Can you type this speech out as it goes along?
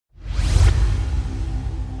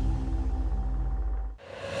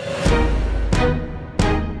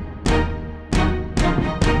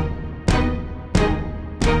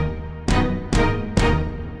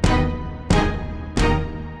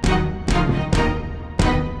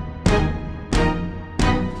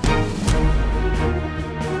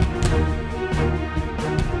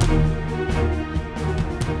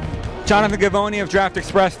Jonathan Gavoni of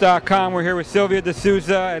DraftExpress.com. We're here with Silvio de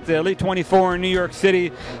Sousa at the Elite 24 in New York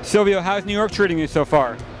City. Silvio, how's New York treating you so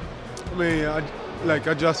far? I mean,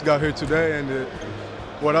 I just got here today, and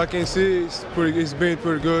what I can see is it's been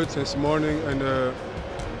pretty good since morning, and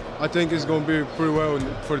I think it's going to be pretty well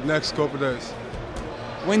for the next couple of days.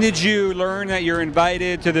 When did you learn that you're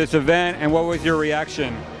invited to this event, and what was your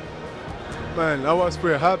reaction? Man, I was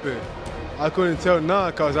pretty happy. I couldn't tell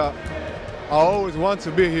none because I always want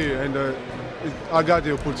to be here, and I got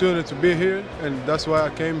the opportunity to be here, and that's why I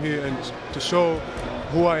came here and to show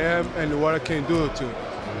who I am and what I can do too.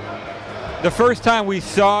 The first time we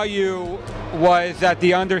saw you was at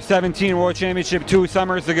the Under-17 World Championship 2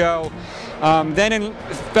 summers ago. Then in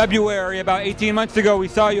February, about 18 months ago, we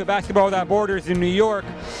saw you at Basketball Without Borders in New York.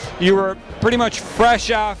 You were pretty much fresh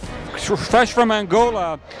from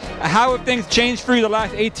Angola. How have things changed for you the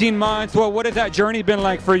last 18 months? Well, what has that journey been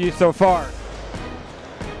like for you so far?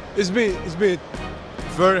 It's been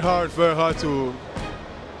very hard to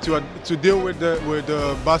deal with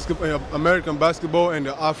the basketball, American basketball and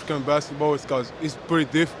the African basketball, because it's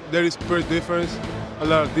there is pretty difference, a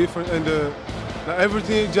lot of difference, and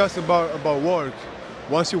everything is just about work.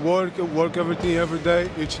 Once you work everything every day,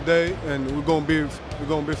 each day, and we're gonna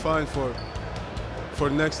be fine for the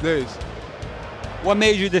next days. What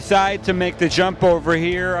made you decide to make the jump over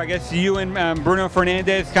here? I guess you and Bruno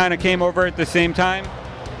Fernandez kind of came over at the same time.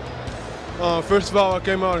 First of all, I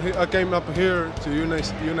came up here to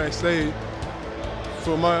United States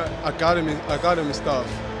for my academy stuff,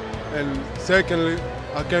 and secondly,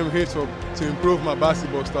 I came here to improve my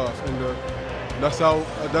basketball stuff, and that's how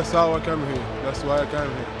I came here. That's why I came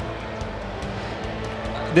here.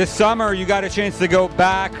 This summer, you got a chance to go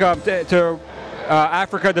back to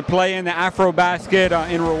Africa to play in the Afro-Basket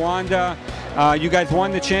in Rwanda. You guys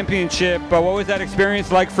won the championship. What was that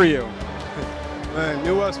experience like for you? Man,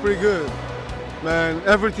 it was pretty good. Man,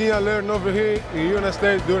 everything I learned over here in the United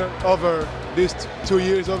States over these 2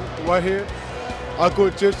 years right here, I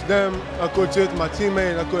could teach them, I could teach my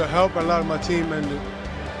teammates, I could help a lot of my team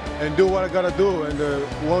and do what I gotta do, and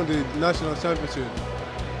won the national championship.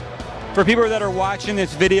 For people that are watching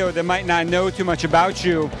this video that might not know too much about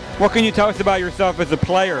you, what can you tell us about yourself as a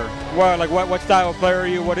player? Well, like what style of player are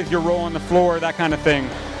you? What is your role on the floor? That kind of thing.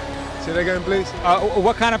 Say that again, please.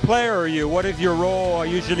 What kind of player are you? What is your role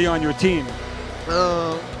usually on your team?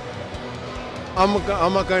 I'm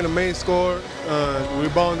a kind of main scorer,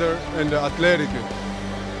 rebounder, and athletic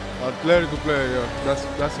player. Yeah.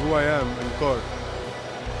 That's who I am in the court.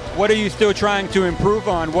 What are you still trying to improve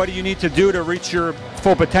on? What do you need to do to reach your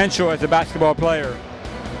full potential as a basketball player?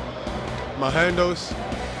 My handles,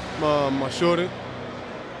 my shooting,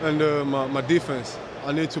 and my defense.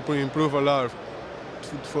 I need to improve a lot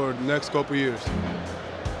for the next couple years.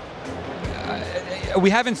 We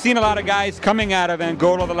haven't seen a lot of guys coming out of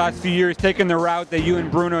Angola the last few years taking the route that you and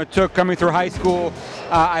Bruno took coming through high school.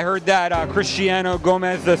 I heard that Cristiano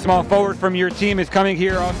Gomez, the small forward from your team, is coming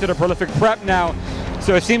here also to prolific prep now.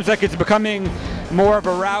 So it seems like it's becoming more of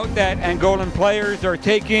a route that Angolan players are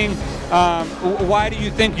taking. Why do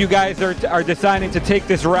you think you guys are deciding to take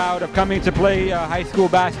this route of coming to play high school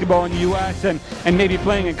basketball in the U.S. and maybe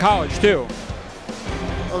playing in college too?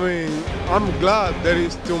 I mean, I'm glad there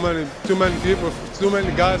is too many people, too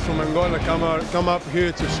many guys from Angola come up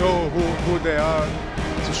here to show who they are,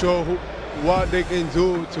 to show what they can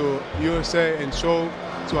do to USA and show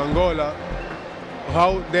to Angola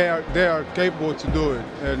how they are capable to do it.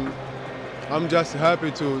 And I'm just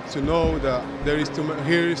happy to know that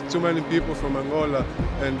here is too many people from Angola,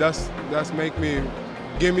 and that's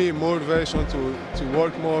give me motivation to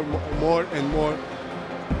work more and more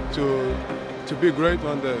to be great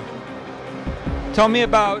one day. Tell me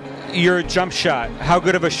about your jump shot. How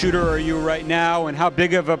good of a shooter are you right now, and how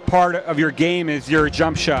big of a part of your game is your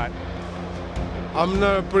jump shot? I'm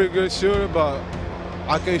not a pretty good shooter, but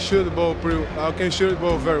I can shoot the ball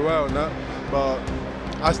very well. But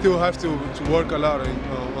I still have to work a lot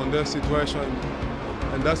on that situation,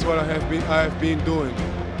 and that's what I have been doing.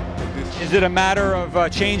 Is it a matter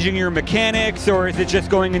of changing your mechanics, or is it just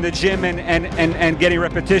going in the gym and getting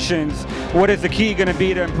repetitions? What is the key going to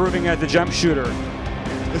be to improving as a jump shooter?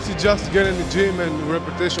 It's just getting in the gym and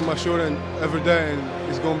repetition my shooting every day, and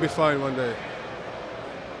it's going to be fine one day.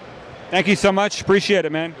 Thank you so much. Appreciate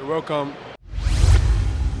it, man. You're welcome.